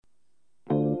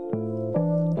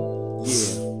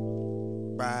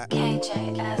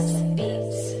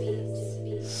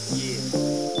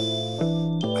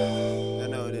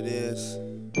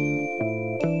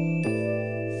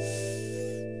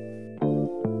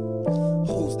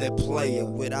that player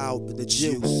without the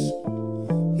juice.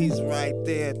 He's right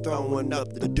there throwing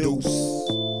up the deuce.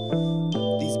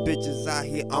 These bitches out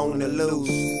here on the loose.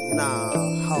 Nah,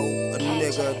 ho, a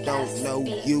nigga don't know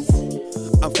you.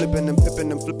 I'm flipping and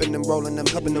pipping and flipping and rolling them,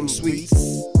 hubbing them sweets.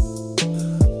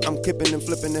 I'm kipping and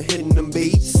flipping and hitting them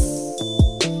beats.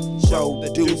 Show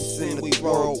the deuce and we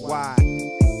worldwide.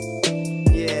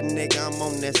 Yeah, nigga, I'm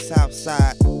on that south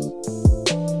side.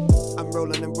 I'm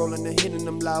rolling and hitting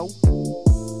them low.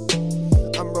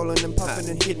 I'm rolling and puffing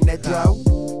and hitting that dough.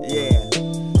 Yeah,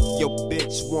 your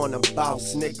bitch want a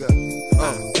boss nigga.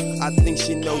 I think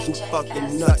she knows who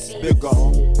fucking nuts bigger.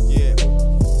 Yeah,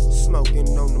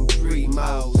 smoking on them 3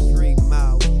 miles.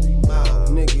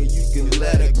 Nigga, you can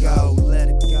let it go.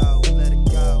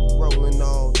 Rolling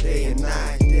all day and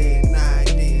night.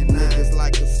 Niggas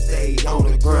like to stay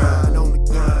on the grind.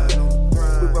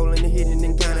 We rolling and hitting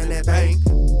and counting that bank.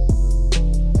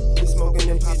 We smoking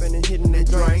and popping and hitting that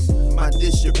drink. My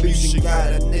distribution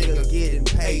got a nigga getting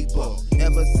paper.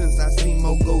 Ever since I seen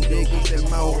more gold diggers and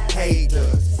more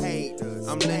haters.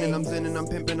 I'm leaning, I'm zinning, I'm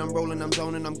pimping, I'm rolling, I'm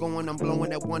zoning, I'm going, I'm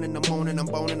blowing at 1 in the morning, I'm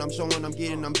boning, I'm showing, I'm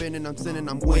getting, I'm bending, I'm sinning,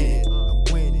 I'm winning.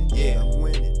 Yeah, I'm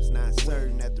winning. It's not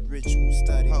certain at the ritual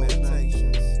study,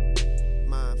 meditations,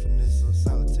 mindfulness, or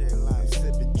solitary life,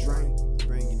 sipping drink,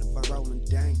 bringing the fun, rolling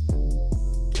dank,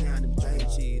 counting bank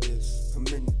cheaters, I'm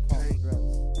in the paint,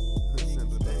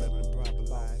 simple day, living a proper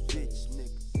life, bitch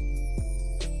niggas,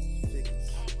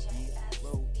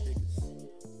 road niggas,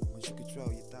 once you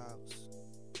control your thoughts,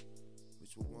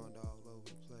 which will wander all over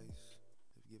the place,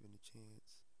 if given a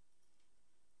chance,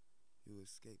 you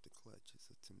escape the clutches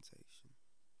of temptation.